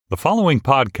The following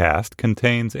podcast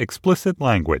contains explicit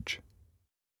language.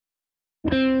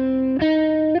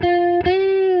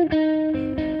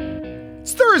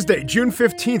 It's Thursday, June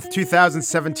 15th,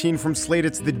 2017. From Slate,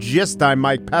 it's The Gist. I'm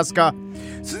Mike Pesca.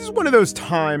 So this is one of those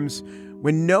times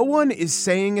when no one is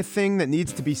saying a thing that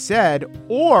needs to be said,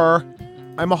 or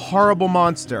I'm a horrible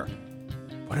monster.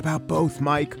 What about both,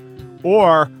 Mike?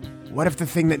 Or what if the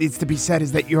thing that needs to be said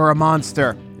is that you're a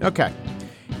monster? Okay,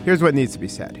 here's what needs to be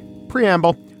said.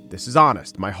 Preamble. This is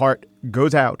honest. My heart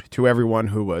goes out to everyone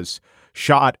who was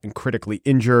shot and critically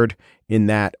injured in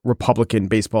that Republican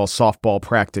baseball softball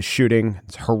practice shooting.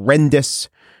 It's horrendous.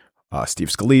 Steve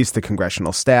Scalise, the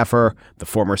congressional staffer, the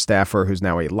former staffer who's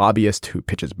now a lobbyist who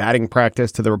pitches batting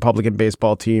practice to the Republican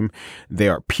baseball team. They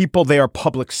are people. They are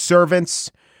public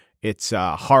servants. It's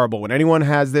horrible when anyone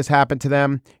has this happen to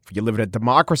them. If you live in a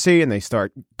democracy and they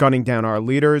start gunning down our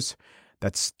leaders,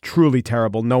 that's truly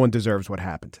terrible. No one deserves what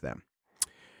happened to them.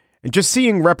 And just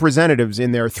seeing representatives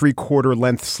in their 3/4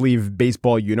 length sleeve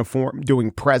baseball uniform doing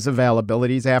press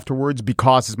availabilities afterwards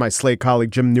because, as my Slate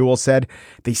colleague Jim Newell said,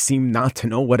 they seem not to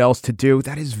know what else to do,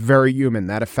 that is very human.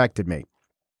 That affected me.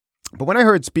 But when I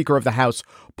heard Speaker of the House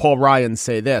Paul Ryan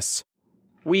say this,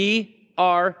 we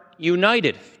are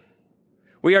united.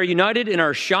 We are united in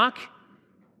our shock.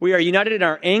 We are united in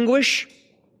our anguish.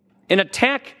 An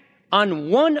attack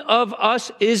on one of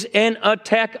us is an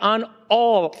attack on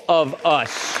all of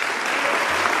us.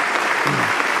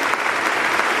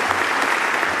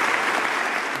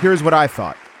 Here's what I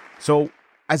thought. So,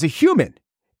 as a human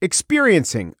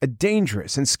experiencing a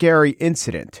dangerous and scary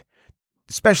incident,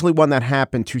 especially one that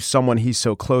happened to someone he's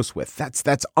so close with,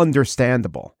 that's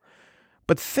understandable.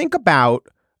 But think about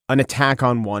an attack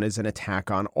on one as an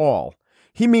attack on all.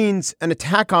 He means an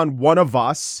attack on one of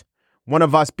us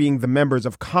being the members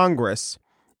of Congress,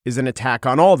 is an attack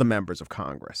on all the members of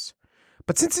Congress.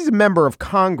 But since he's a member of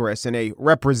Congress in a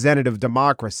representative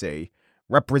democracy,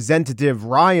 Representative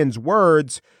Ryan's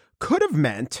words could have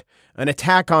meant an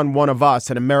attack on one of us,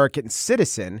 an American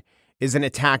citizen, is an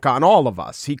attack on all of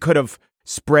us. He could have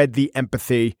spread the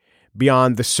empathy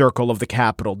beyond the circle of the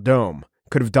Capitol dome.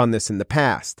 Could have done this in the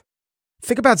past.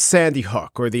 Think about Sandy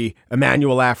Hook or the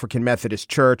Emmanuel African Methodist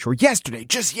Church, or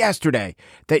just yesterday,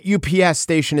 that UPS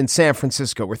station in San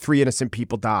Francisco where 3 innocent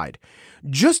people died.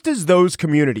 Just as those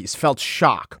communities felt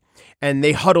shock and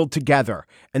they huddled together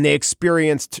and they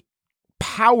experienced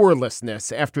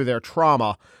powerlessness after their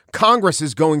trauma, Congress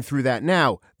is going through that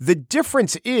now. The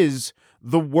difference is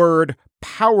the word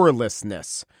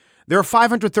powerlessness. There are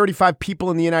 535 people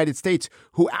in the United States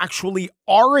who actually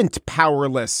aren't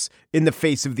powerless in the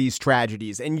face of these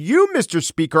tragedies. And you, Mr.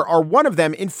 Speaker, are one of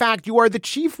them. In fact, you are the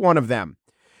chief one of them.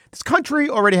 This country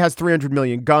already has 300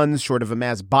 million guns, short of a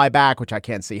mass buyback, which I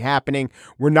can't see happening.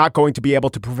 We're not going to be able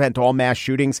to prevent all mass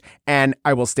shootings. And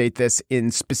I will state this in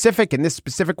this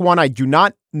specific one, I do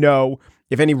not know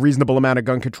if any reasonable amount of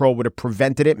gun control would have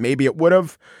prevented it. Maybe it would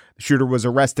have. The shooter was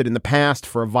arrested in the past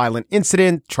for a violent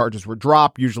incident. Charges were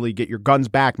dropped. Usually get your guns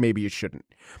back. Maybe you shouldn't.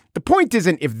 The point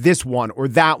isn't if this one or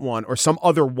that one or some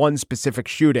other one specific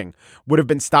shooting would have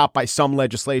been stopped by some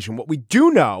legislation. What we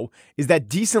do know is that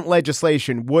decent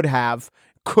legislation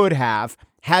could have,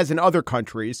 has in other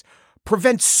countries,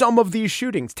 prevent some of these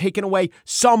shootings, taken away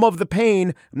some of the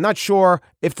pain. I'm not sure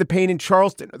if the pain in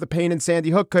Charleston or the pain in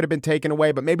Sandy Hook could have been taken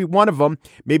away, but maybe one of them,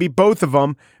 maybe both of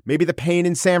them, maybe the pain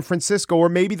in San Francisco, or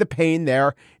maybe the pain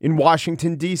there in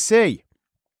Washington, D.C.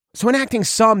 So enacting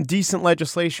some decent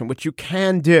legislation, which you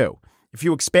can do if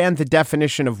you expand the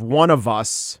definition of one of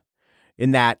us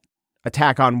in that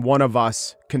attack on one of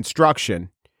us construction,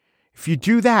 if you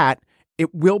do that,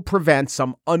 it will prevent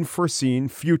some unforeseen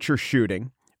future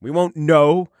shooting. We won't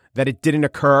know that it didn't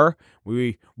occur.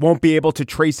 We won't be able to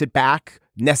trace it back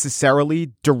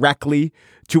necessarily directly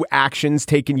to actions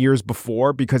taken years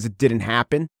before because it didn't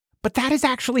happen. But that is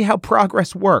actually how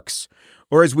progress works.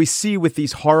 Or as we see with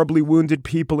these horribly wounded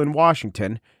people in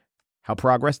Washington, how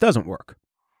progress doesn't work.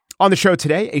 On the show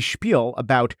today, a spiel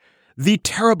about the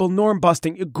terrible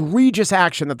norm-busting, egregious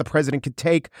action that the president could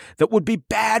take that would be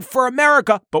bad for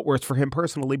America, but worse for him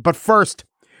personally. But first,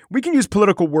 we can use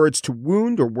political words to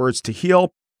wound or words to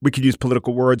heal. We could use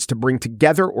political words to bring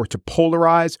together or to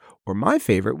polarize. Or my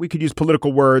favorite, we could use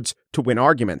political words to win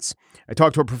arguments. I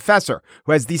talked to a professor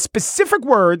who has these specific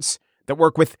words that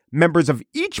work with members of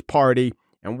each party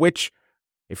and which,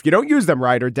 if you don't use them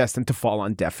right, are destined to fall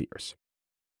on deaf ears.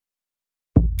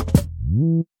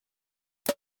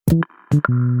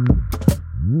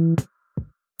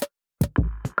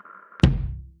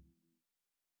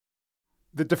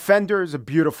 The Defender is a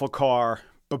beautiful car,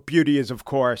 but beauty is, of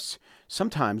course,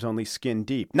 sometimes only skin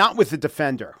deep. Not with the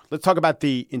Defender. Let's talk about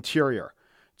the interior.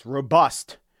 It's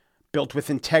robust, built with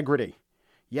integrity.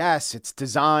 Yes, it's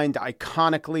designed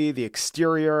iconically, the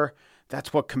exterior.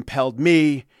 That's what compelled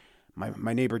me.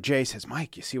 My neighbor Jay says,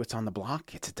 Mike, you see what's on the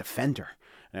block? It's a Defender.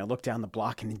 And I look down the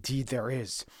block, and indeed there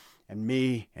is. And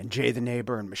me and Jay the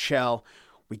neighbor and Michelle,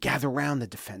 we gather around the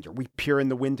Defender. We peer in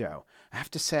the window. I have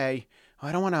to say,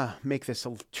 I don't want to make this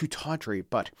too tawdry,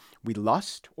 but we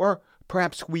lust, or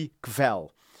perhaps we gvel.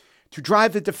 To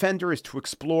drive the Defender is to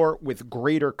explore with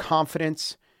greater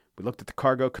confidence. We looked at the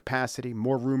cargo capacity,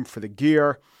 more room for the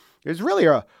gear. There's really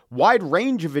a wide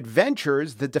range of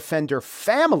adventures. The Defender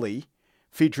family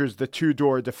features the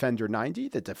two-door Defender 90,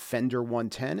 the Defender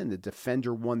 110, and the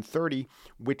Defender 130,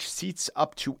 which seats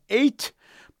up to 8.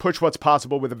 Push what's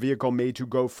possible with a vehicle made to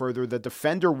go further. The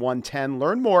Defender 110.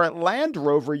 Learn more at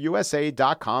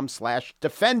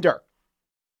LandRoverUSA.com/Defender.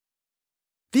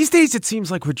 These days, it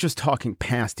seems like we're just talking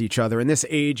past each other. In this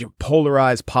age of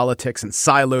polarized politics and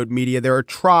siloed media, there are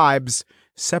tribes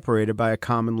separated by a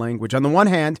common language. On the one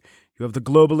hand, you have the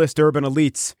globalist urban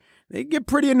elites. They get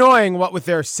pretty annoying, what with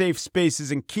their safe spaces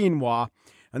and quinoa.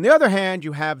 On the other hand,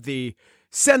 you have the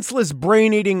senseless,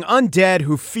 brain-eating undead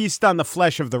who feast on the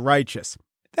flesh of the righteous.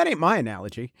 That ain't my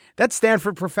analogy. That's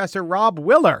Stanford professor Robb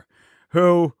Willer,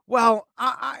 who, well,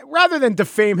 rather than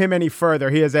defame him any further,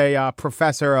 he is a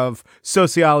professor of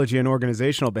sociology and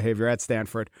organizational behavior at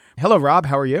Stanford. Hello, Rob.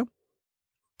 How are you?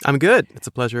 I'm good. It's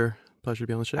a pleasure to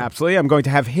be on the show. Absolutely. I'm going to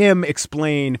have him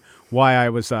explain why I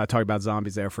was talking about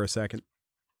zombies there for a second.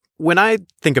 When I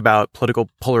think about political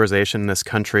polarization in this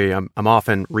country, I'm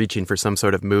often reaching for some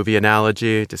sort of movie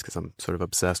analogy, just because I'm sort of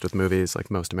obsessed with movies like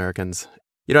most Americans.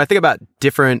 You know, I think about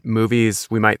different movies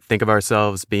we might think of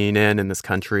ourselves being in this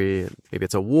country. Maybe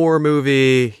it's a war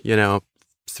movie,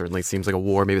 certainly seems like a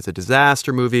war. Maybe it's a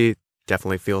disaster movie.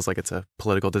 Definitely feels like it's a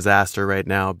political disaster right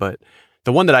now. But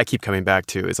the one that I keep coming back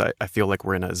to is I feel like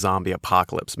we're in a zombie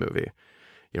apocalypse movie.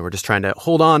 We're just trying to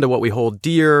hold on to what we hold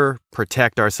dear,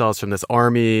 protect ourselves from this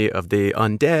army of the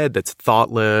undead that's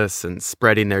thoughtless and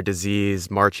spreading their disease,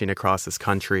 marching across this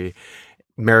country.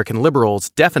 American liberals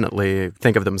definitely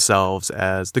think of themselves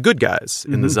as the good guys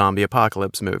in the zombie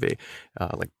apocalypse movie,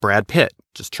 like Brad Pitt,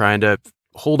 just trying to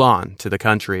hold on to the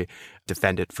country,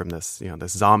 defend it from this,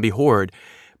 this zombie horde.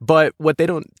 But what they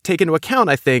don't take into account,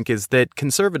 I think, is that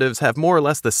conservatives have more or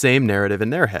less the same narrative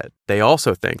in their head. They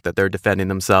also think that they're defending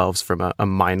themselves from a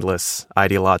mindless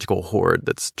ideological horde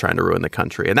that's trying to ruin the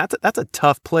country. And that's a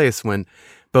tough place when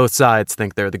both sides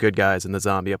think they're the good guys in the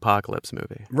zombie apocalypse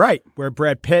movie. Right. Where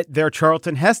Brad Pitt, they're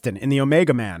Charlton Heston in the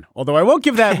Omega Man. Although I won't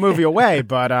give that movie away,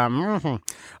 but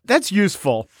that's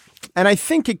useful. And I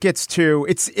think it gets to,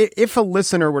 it's if a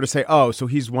listener were to say, oh, so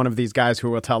he's one of these guys who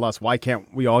will tell us, why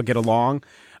can't we all get along?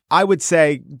 I would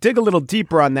say dig a little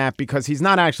deeper on that, because he's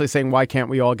not actually saying, why can't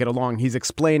we all get along? He's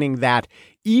explaining that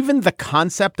even the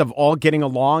concept of all getting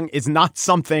along is not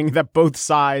something that both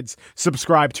sides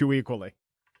subscribe to equally.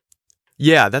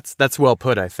 Yeah, that's well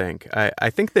put, I think. I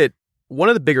think that one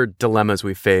of the bigger dilemmas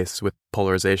we face with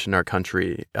polarization in our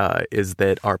country is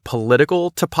that our political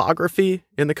topography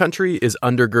in the country is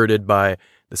undergirded by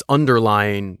this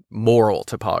underlying moral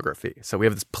topography. So we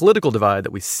have this political divide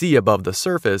that we see above the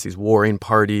surface, these warring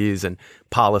parties and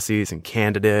policies and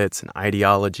candidates and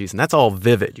ideologies, and that's all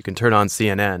vivid. You can turn on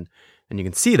CNN and you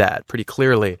can see that pretty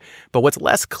clearly. But what's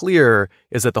less clear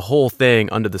is that the whole thing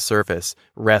under the surface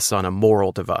rests on a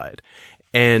moral divide.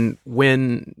 And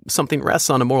when something rests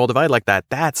on a moral divide like that,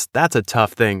 that's a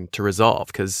tough thing to resolve,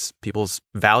 because people's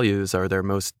values are their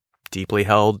most deeply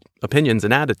held opinions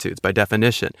and attitudes by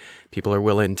definition. People are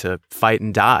willing to fight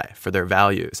and die for their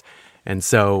values. And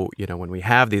so, when we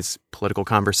have these political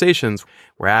conversations,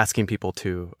 we're asking people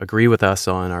to agree with us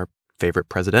on our favorite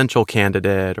presidential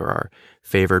candidate or our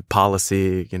favorite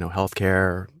policy,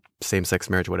 healthcare, same-sex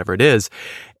marriage, whatever it is.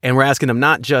 And we're asking them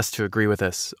not just to agree with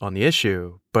us on the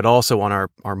issue, but also on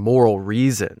our moral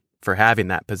reason for having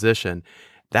that position.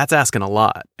 That's asking a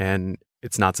lot. And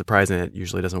it's not surprising it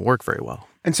usually doesn't work very well.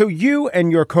 And so you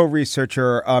and your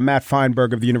co-researcher, Matt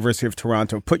Feinberg of the University of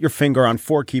Toronto, put your finger on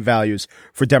 4 key values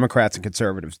for Democrats and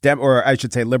conservatives, or I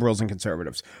should say liberals and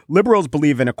conservatives. Liberals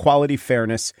believe in equality,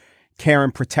 fairness, care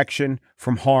and protection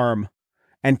from harm,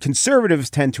 and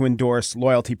conservatives tend to endorse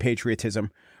loyalty,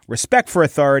 patriotism, respect for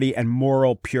authority, and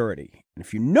moral purity. And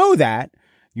if you know that,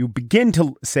 you begin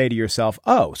to say to yourself,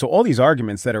 oh, so all these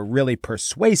arguments that are really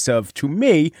persuasive to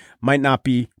me might not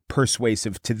be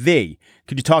persuasive to thee.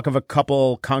 Could you talk of a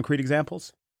couple concrete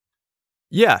examples?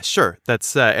 Yeah, sure.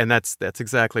 That's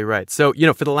exactly right. So,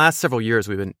 for the last several years,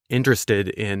 we've been interested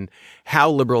in how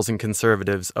liberals and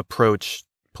conservatives approach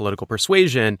political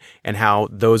persuasion and how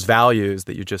those values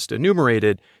that you just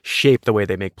enumerated shape the way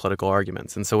they make political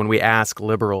arguments. And so when we ask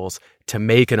liberals to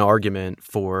make an argument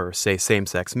for, say,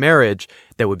 same-sex marriage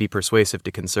that would be persuasive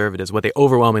to conservatives, what they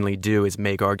overwhelmingly do is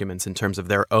make arguments in terms of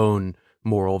their own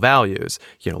moral values,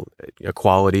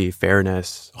 equality,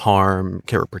 fairness, harm,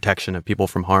 care, protection of people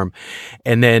from harm.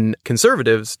 And then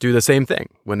conservatives do the same thing.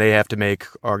 When we ask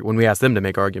them to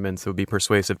make arguments that would be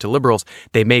persuasive to liberals,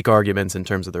 they make arguments in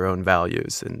terms of their own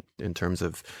values and in terms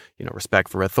of, respect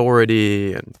for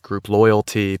authority and group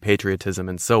loyalty, patriotism,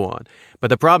 and so on. But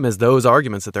the problem is those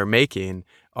arguments that they're making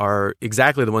are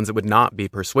exactly the ones that would not be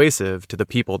persuasive to the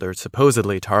people they're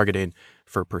supposedly targeting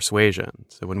for persuasion.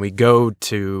 So when we go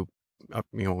to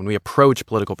when we approach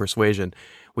political persuasion,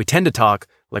 we tend to talk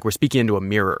like we're speaking into a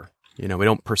mirror. We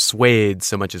don't persuade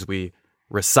so much as we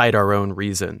recite our own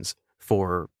reasons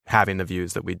for having the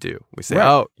views that we do. We say,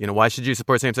 right. Why should you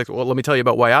support same-sex? Well, let me tell you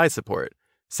about why I support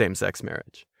same-sex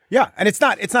marriage. Yeah, and it's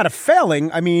not a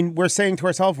failing. I mean, we're saying to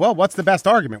ourselves, well, what's the best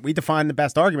argument? We define the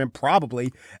best argument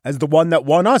probably as the one that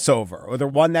won us over or the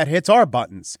one that hits our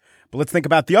buttons. But let's think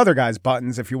about the other guy's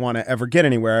buttons if you want to ever get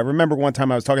anywhere. I remember one time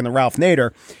I was talking to Ralph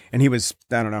Nader, and he was,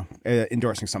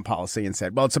 endorsing some policy and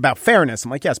said, well, it's about fairness.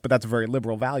 I'm like, yes, but that's a very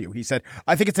liberal value. He said,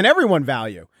 I think it's an everyone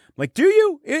value. I'm like, do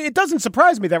you? It doesn't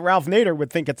surprise me that Ralph Nader would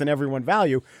think it's an everyone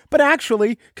value. But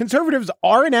actually, conservatives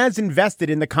aren't as invested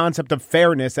in the concept of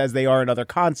fairness as they are in other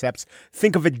concepts.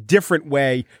 Think of a different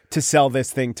way to sell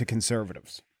this thing to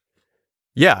conservatives.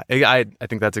 Yeah, I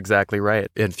think that's exactly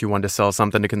right. If you want to sell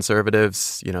something to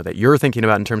conservatives, that you're thinking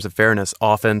about in terms of fairness,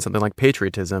 often something like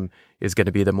patriotism is going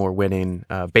to be the more winning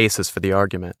basis for the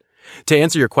argument. To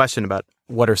answer your question about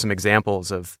what are some examples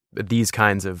of these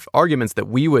kinds of arguments that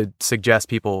we would suggest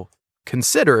people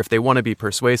consider if they want to be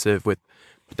persuasive with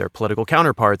their political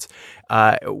counterparts,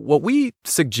 what we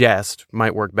suggest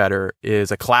might work better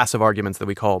is a class of arguments that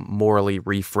we call morally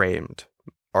reframed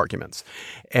arguments.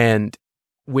 And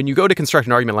when you go to construct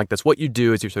an argument like this, what you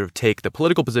do is you sort of take the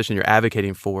political position you're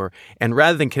advocating for, and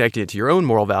rather than connecting it to your own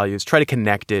moral values, try to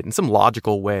connect it in some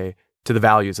logical way to the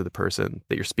values of the person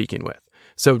that you're speaking with.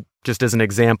 So just as an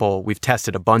example, we've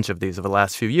tested a bunch of these over the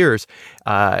last few years.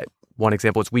 One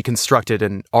example is we constructed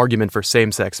an argument for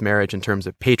same-sex marriage in terms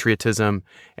of patriotism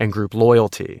and group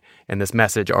loyalty. And this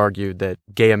message argued that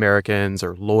gay Americans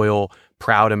are loyal,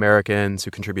 proud Americans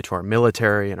who contribute to our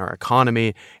military and our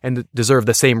economy and deserve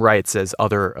the same rights as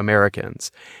other Americans.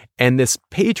 And this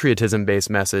patriotism-based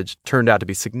message turned out to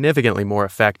be significantly more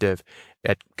effective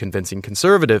at convincing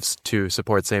conservatives to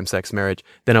support same-sex marriage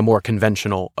than a more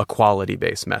conventional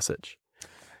equality-based message.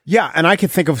 Yeah, and I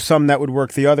could think of some that would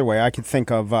work the other way. I could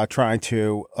think of trying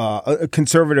to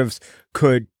conservatives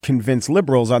could convince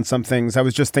liberals on some things. I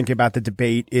was just thinking about the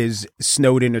debate, is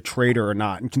Snowden a traitor or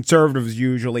not? And conservatives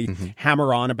usually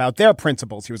hammer on about their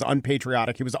principles. He was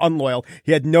unpatriotic. He was unloyal.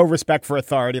 He had no respect for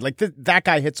authority. Like that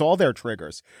guy hits all their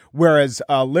triggers, whereas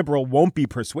a liberal won't be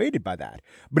persuaded by that.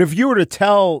 But if you were to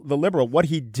tell the liberal what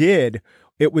he did,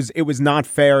 it was not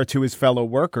fair to his fellow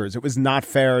workers. It was not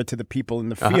fair to the people in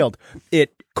the field.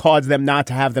 It caused them not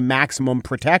to have the maximum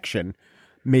protection.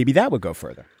 Maybe that would go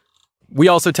further. We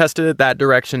also tested it that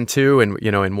direction too, and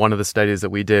in one of the studies that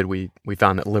we did, we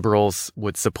found that liberals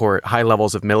would support high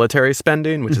levels of military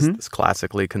spending, which is this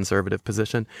classically conservative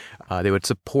position. They would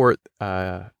support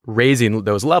raising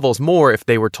those levels more if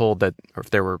they were told that, or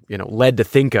if they were led to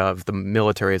think of the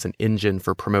military as an engine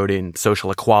for promoting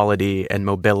social equality and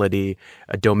mobility,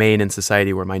 a domain in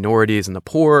society where minorities and the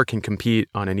poor can compete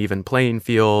on an even playing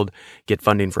field, get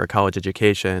funding for a college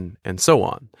education, and so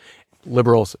on.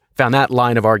 Liberals found that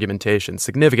line of argumentation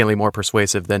significantly more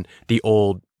persuasive than the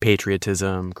old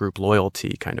patriotism, group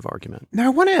loyalty kind of argument. Now, I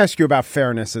want to ask you about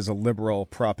fairness as a liberal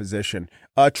proposition.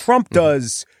 Trump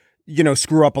does,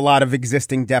 screw up a lot of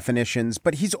existing definitions,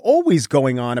 but he's always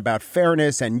going on about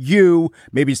fairness, and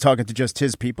maybe he's talking to just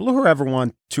his people or whoever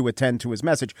want to attend to his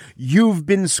message. You've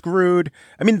been screwed.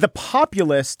 I mean, the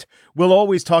populist will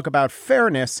always talk about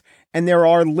fairness, and there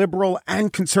are liberal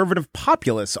and conservative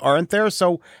populists, aren't there?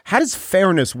 So how does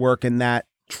fairness work in that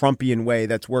Trumpian way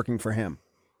that's working for him?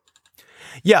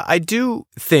 Yeah, I do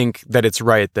think that it's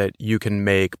right that you can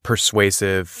make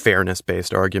persuasive,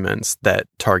 fairness-based arguments that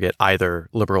target either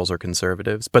liberals or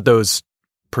conservatives, but those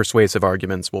persuasive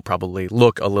arguments will probably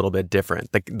look a little bit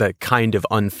different. The kind of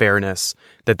unfairness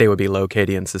that they would be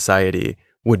locating in society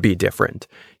would be different.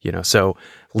 So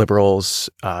liberals,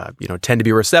 tend to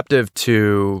be receptive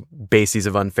to bases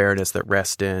of unfairness that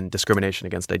rest in discrimination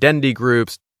against identity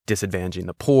groups, disadvantaging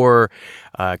the poor.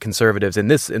 Conservatives in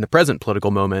the present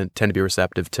political moment tend to be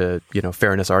receptive to,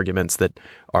 fairness arguments that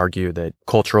argue that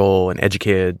cultural and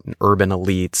educated and urban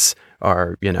elites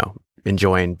are,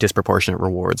 enjoying disproportionate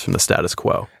rewards from the status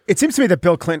quo. It seems to me that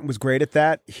Bill Clinton was great at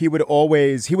that. He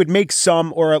would make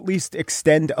some, or at least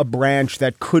extend a branch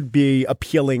that could be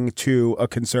appealing to a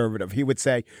conservative. He would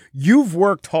say, you've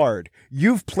worked hard.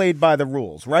 You've played by the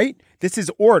rules, right? This is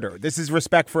order. This is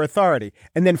respect for authority.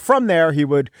 And then from there, he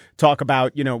would talk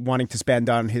about, wanting to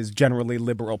spend on his generally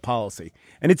liberal policy.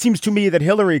 And it seems to me that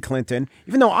Hillary Clinton,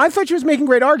 even though I thought she was making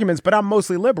great arguments, but I'm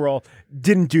mostly liberal,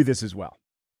 didn't do this as well.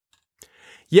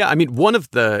 Yeah, I mean, one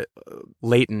of the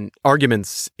latent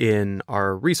arguments in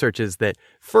our research is that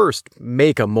first,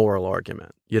 make a moral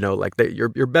argument. That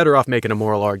you're better off making a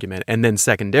moral argument. And then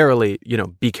secondarily,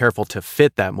 be careful to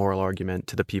fit that moral argument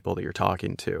to the people that you're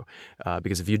talking to.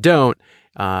 Because if you don't,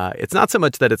 it's not so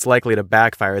much that it's likely to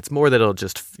backfire. It's more that it'll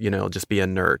just be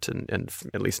inert and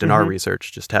at least in our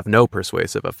research, just have no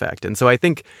persuasive effect. And so I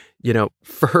think,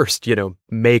 first,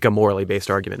 make a morally based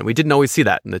argument. And we didn't always see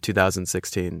that in the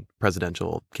 2016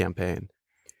 presidential campaign.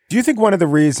 Do you think one of the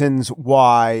reasons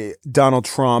why Donald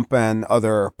Trump and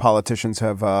other politicians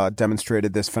have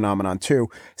demonstrated this phenomenon too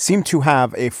seem to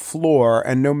have a floor,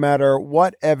 and no matter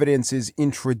what evidence is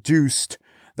introduced,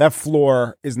 that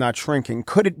floor is not shrinking?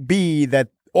 Could it be that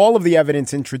all of the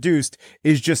evidence introduced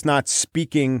is just not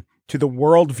speaking to the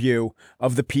worldview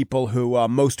of the people who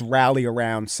most rally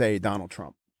around, say, Donald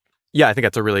Trump? Yeah, I think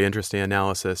that's a really interesting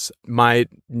analysis. My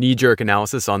knee-jerk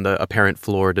analysis on the apparent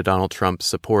floor to Donald Trump's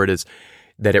support is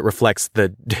that it reflects the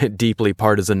deeply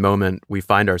partisan moment we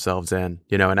find ourselves in,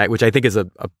 which I think is a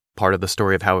part of the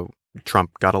story of how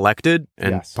Trump got elected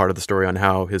and part of the story on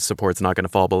how his support's not going to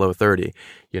fall below 30.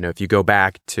 If you go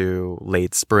back to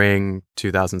late spring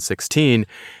 2016,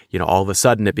 all of a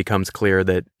sudden it becomes clear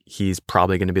that he's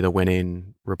probably going to be the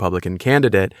winning Republican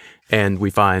candidate. And we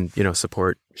find,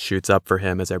 support shoots up for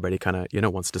him as everybody kind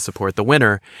of, wants to support the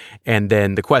winner. And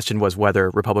then the question was whether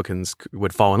Republicans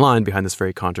would fall in line behind this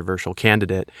very controversial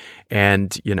candidate.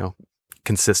 And,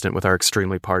 consistent with our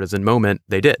extremely partisan moment,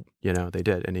 they did. They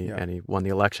did. And he won the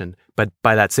election. But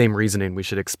by that same reasoning, we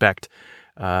should expect,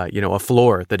 a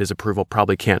floor that his approval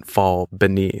probably can't fall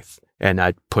beneath. And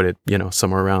I'd put it,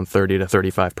 somewhere around 30 to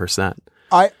 35%.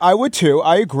 I would too.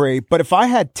 I agree. But if I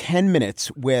had 10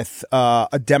 minutes with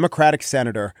a Democratic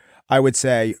senator, I would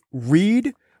say,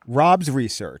 read Robb's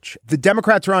research. The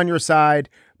Democrats are on your side.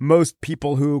 Most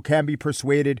people who can be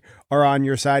persuaded are on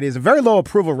your side. He has a very low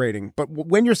approval rating. But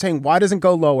when you're saying why doesn't it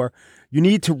go lower, you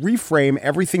need to reframe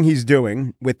everything he's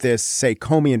doing with this, say,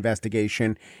 Comey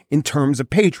investigation in terms of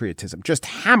patriotism. Just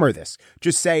hammer this.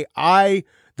 Just say,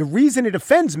 the reason it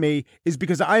offends me is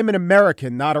because I'm an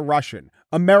American, not a Russian.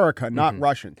 America, not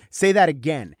Russian. Say that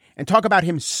again. And talk about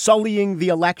him sullying the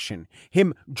election,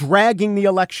 him dragging the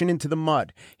election into the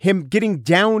mud, him getting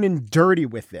down and dirty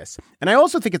with this. And I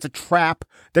also think it's a trap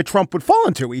that Trump would fall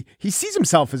into. He sees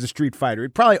himself as a street fighter.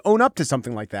 He'd probably own up to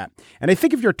something like that. And I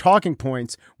think if your talking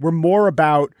points were more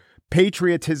about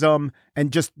patriotism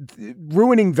and just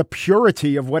ruining the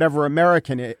purity of whatever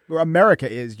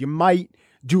America is, you might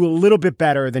do a little bit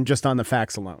better than just on the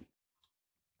facts alone.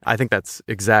 I think that's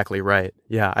exactly right.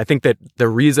 Yeah, I think that the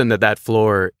reason that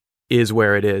floor is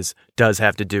where it is does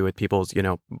have to do with people's,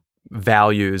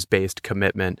 values-based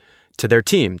commitment to their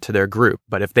team, to their group.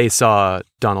 But if they saw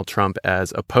Donald Trump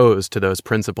as opposed to those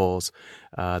principles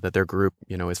that their group,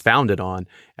 is founded on,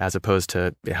 as opposed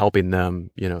to helping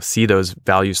them, see those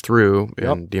values through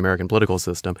in the American political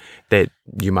system, that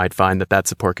you might find that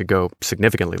support could go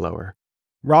significantly lower.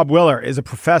 Robb Willer is a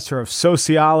professor of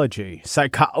sociology,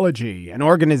 psychology, and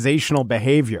organizational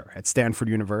behavior at Stanford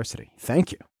University.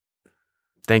 Thank you.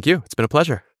 Thank you. It's been a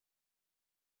pleasure.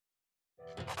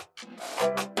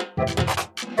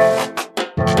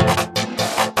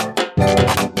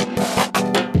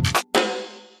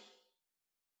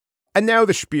 And now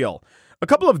the spiel. A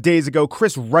couple of days ago,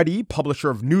 Chris Ruddy, publisher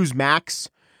of Newsmax,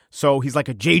 so he's like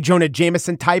a J. Jonah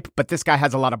Jameson type, but this guy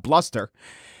has a lot of bluster.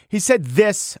 He said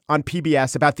this on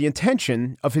PBS about the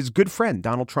intention of his good friend,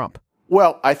 Donald Trump.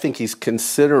 Well, I think he's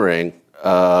considering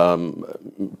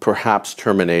perhaps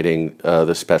terminating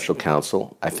the special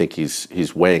counsel. I think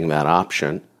he's weighing that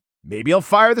option. Maybe he'll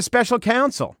fire the special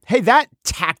counsel. Hey, that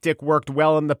tactic worked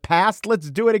well in the past.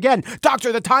 Let's do it again.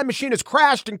 Doctor, the time machine has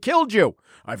crashed and killed you.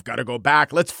 I've got to go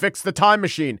back. Let's fix the time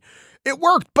machine. It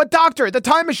worked, but doctor, the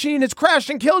time machine has crashed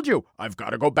and killed you. I've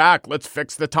got to go back. Let's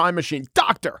fix the time machine.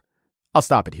 Doctor. I'll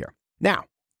stop it here. Now,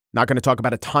 not going to talk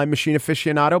about a time machine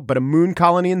aficionado, but a moon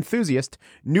colony enthusiast,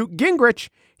 Newt Gingrich.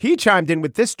 He chimed in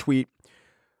with this tweet.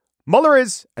 Mueller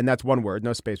is, and that's one word,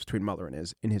 no space between Mueller and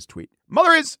is, in his tweet.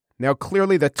 Mueller is now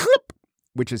clearly the tip,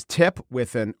 which is tip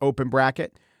with an open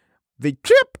bracket, the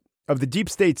tip of the deep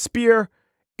state spear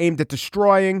aimed at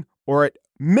destroying or at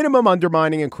minimum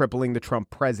undermining and crippling the Trump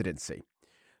presidency.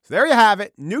 So there you have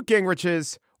it. Newt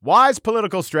Gingrich's wise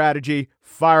political strategy,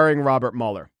 firing Robert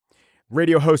Mueller.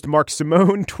 Radio host Mark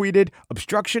Simone tweeted,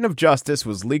 obstruction of justice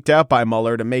was leaked out by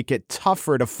Mueller to make it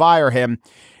tougher to fire him.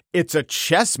 It's a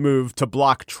chess move to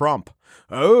block Trump.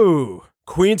 Oh,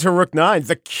 Queen to Rook 9,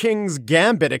 the King's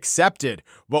Gambit accepted.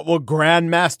 What will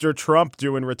Grandmaster Trump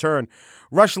do in return?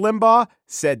 Rush Limbaugh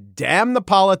said, damn the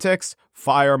politics,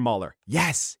 fire Mueller.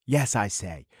 Yes, I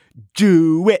say.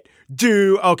 Do it.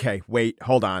 Okay, wait,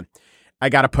 hold on. I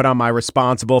got to put on my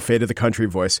responsible fate of the country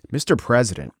voice. Mr.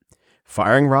 President,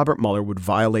 firing Robert Mueller would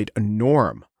violate a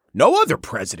norm. No other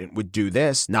president would do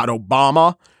this. Not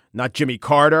Obama, not Jimmy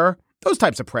Carter. Those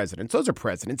types of presidents, those are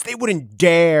presidents. They wouldn't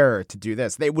dare to do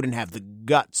this. They wouldn't have the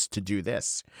guts to do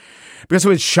this. Because it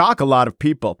would shock a lot of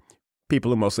people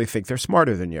who mostly think they're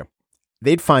smarter than you.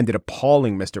 They'd find it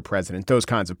appalling, Mr. President, those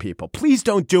kinds of people. Please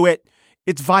don't do it.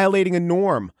 It's violating a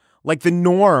norm, like the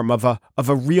norm of a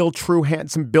real, true,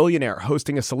 handsome billionaire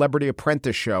hosting a Celebrity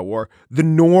Apprentice show, or the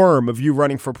norm of you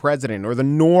running for president, or the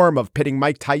norm of pitting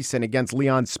Mike Tyson against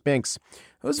Leon Spinks.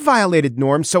 Those violated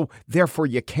norms, so therefore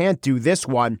you can't do this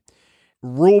one.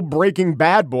 Rule-breaking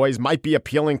bad boys might be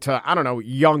appealing to,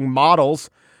 young models,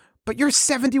 but you're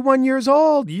 71 years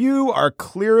old. You are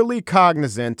clearly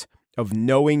cognizant of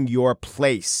knowing your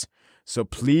place. So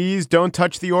please don't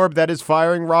touch the orb that is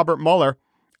firing Robert Mueller.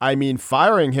 I mean,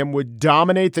 firing him would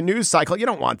dominate the news cycle. You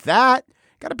don't want that.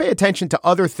 Got to pay attention to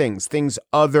other things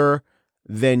other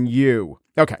than you.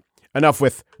 Okay, enough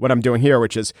with what I'm doing here,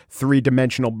 which is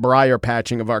three-dimensional briar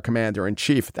patching of our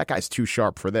commander-in-chief. That guy's too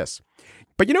sharp for this.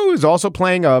 But you know who's also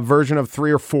playing a version of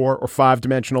 3 or 4 or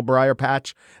 5-dimensional briar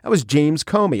patch? That was James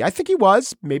Comey. I think he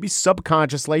was, maybe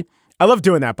subconsciously. I love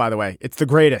doing that, by the way. It's the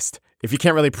greatest. If you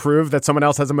can't really prove that someone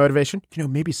else has a motivation,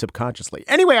 maybe subconsciously.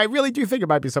 Anyway, I really do think it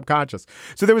might be subconscious.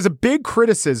 So there was a big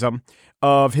criticism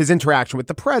of his interaction with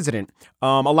the president.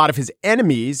 A lot of his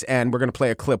enemies, and we're going to play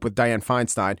a clip with Dianne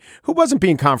Feinstein, who wasn't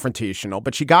being confrontational,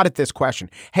 but she got at this question.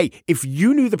 Hey, if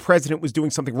you knew the president was doing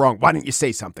something wrong, why didn't you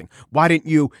say something? Why didn't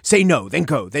you say no, then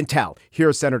go, then tell?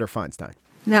 Here's Senator Feinstein.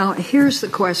 Now, here's the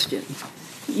question.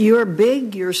 You're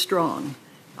big, you're strong.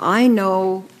 I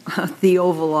know the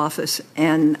Oval Office,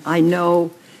 and I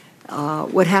know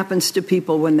what happens to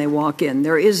people when they walk in.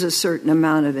 There is a certain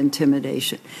amount of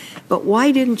intimidation. But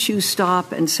why didn't you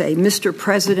stop and say, Mr.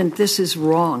 President, this is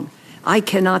wrong. I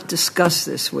cannot discuss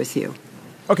this with you.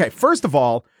 Okay, first of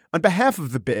all, on behalf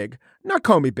of the big, not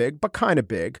Comey big, but kind of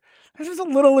big, this is a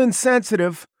little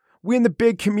insensitive. We in the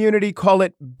big community call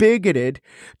it bigoted.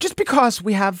 Just because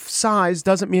we have size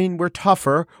doesn't mean we're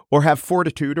tougher or have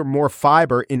fortitude or more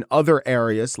fiber in other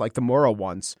areas like the moral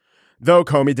ones. Though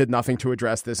Comey did nothing to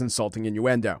address this insulting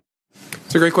innuendo.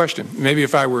 It's a great question. Maybe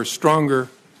if I were stronger,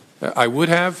 I would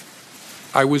have.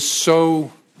 I was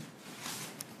so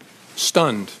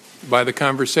stunned by the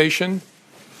conversation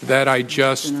that I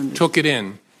just took it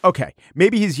in. Okay,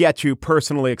 maybe he's yet to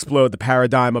personally explode the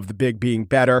paradigm of the big being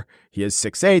better. He is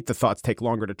 6'8", the thoughts take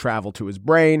longer to travel to his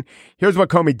brain. Here's what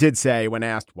Comey did say when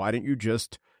asked, why didn't you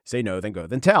just say no, then go,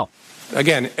 then tell?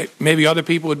 Again, maybe other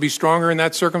people would be stronger in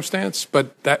that circumstance,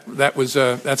 but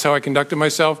that's how I conducted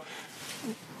myself.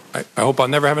 I hope I'll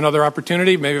never have another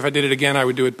opportunity. Maybe if I did it again, I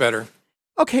would do it better.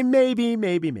 Okay, maybe.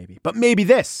 But maybe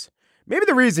this. Maybe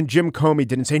the reason Jim Comey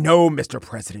didn't say, no, Mr.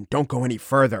 President, don't go any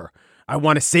further. I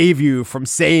want to save you from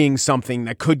saying something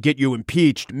that could get you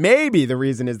impeached. Maybe the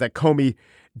reason is that Comey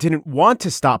didn't want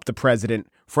to stop the president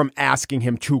from asking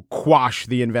him to quash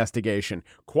the investigation.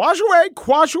 Quash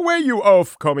away, you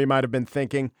oaf, Comey might have been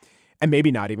thinking, and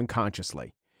maybe not even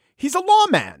consciously. He's a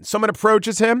lawman. Someone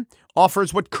approaches him,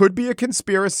 offers what could be a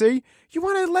conspiracy. You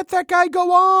want to let that guy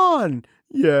go on?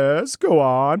 Yes, go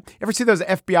on. Ever see those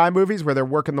FBI movies where they're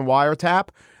working the wiretap?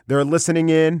 They're listening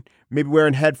in, maybe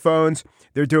wearing headphones.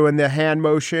 They're doing the hand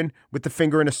motion with the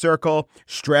finger in a circle.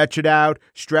 Stretch it out,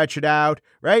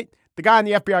 right? The guy in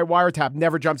the FBI wiretap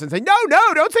never jumps in and says,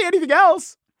 no, don't say anything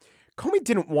else. Comey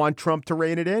didn't want Trump to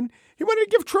rein it in. He wanted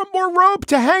to give Trump more rope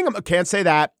to hang him. Can't say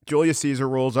that. Julius Caesar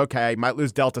rules. Okay, might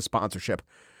lose Delta sponsorship.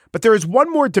 But there is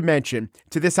one more dimension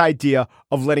to this idea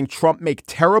of letting Trump make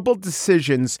terrible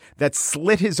decisions that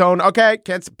slit his own. Okay,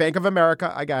 Bank of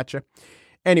America, I gotcha.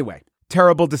 Anyway,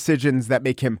 terrible decisions that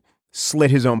make him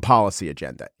slit his own policy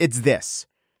agenda. It's this.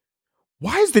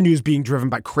 Why is the news being driven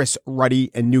by Chris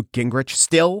Ruddy and Newt Gingrich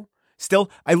still?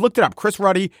 I looked it up. Chris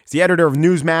Ruddy is the editor of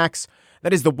Newsmax.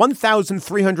 That is the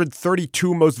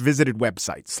 1,332 most visited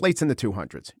website. Slate's in the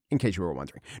 200s, in case you were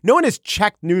wondering. No one has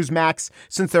checked Newsmax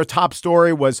since their top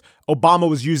story was Obama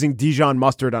was using Dijon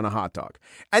mustard on a hot dog.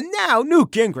 And now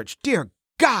Newt Gingrich, dear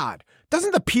God,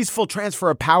 doesn't the peaceful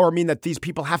transfer of power mean that these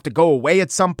people have to go away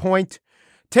at some point?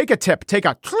 Take a tip, take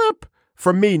a clip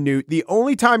from me, Newt. The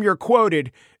only time you're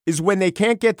quoted is when they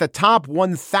can't get the top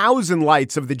 1,000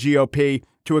 lights of the GOP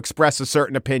to express a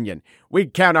certain opinion. We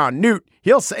count on Newt.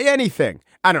 He'll say anything.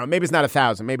 I don't know. Maybe it's not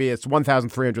 1,000. Maybe it's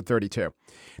 1,332.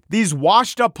 These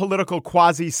washed up political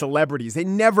quasi-celebrities, they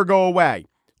never go away.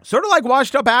 Sort of like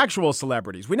washed up actual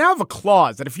celebrities. We now have a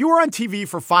clause that if you were on TV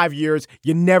for 5 years,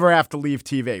 you never have to leave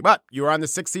TV. But you were on the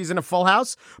 6th season of Full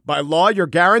House. By law, you're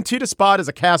guaranteed a spot as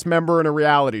a cast member in a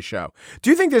reality show. Do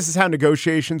you think this is how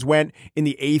negotiations went in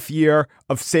the 8th year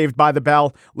of Saved by the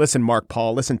Bell? Listen, Mark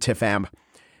Paul. Listen, Tiff Am.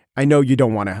 I know you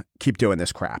don't want to keep doing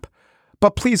this crap,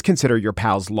 but please consider your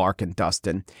pals Lark and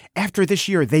Dustin. After this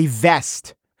year, they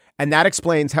vest. And that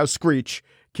explains how Screech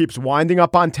keeps winding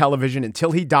up on television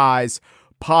until he dies,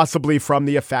 possibly from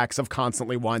the effects of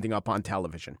constantly winding up on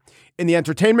television. In the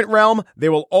entertainment realm, they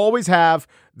will always have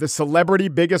the celebrity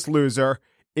biggest loser.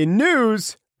 In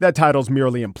news, that title's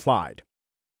merely implied.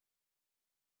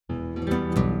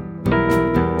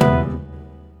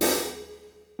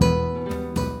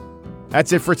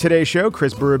 That's it for today's show.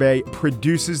 Chris Berube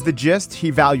produces The Gist. He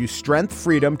values strength,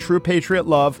 freedom, true patriot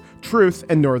love, truth,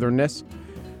 and northernness.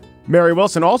 Mary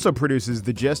Wilson also produces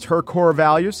The Gist. Her core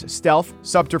values: stealth,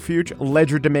 subterfuge,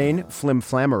 legerdemain,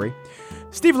 flimflammery.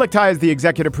 Steve Lickteig is the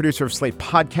executive producer of Slate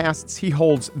Podcasts. He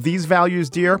holds these values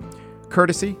dear: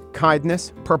 courtesy,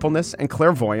 kindness, purpleness, and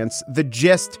clairvoyance. The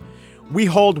Gist: we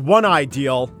hold one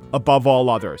ideal above all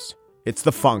others. It's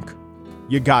the funk.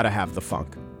 You gotta have the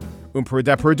funk. Umperu,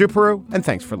 depuru, duperu, and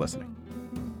thanks for listening.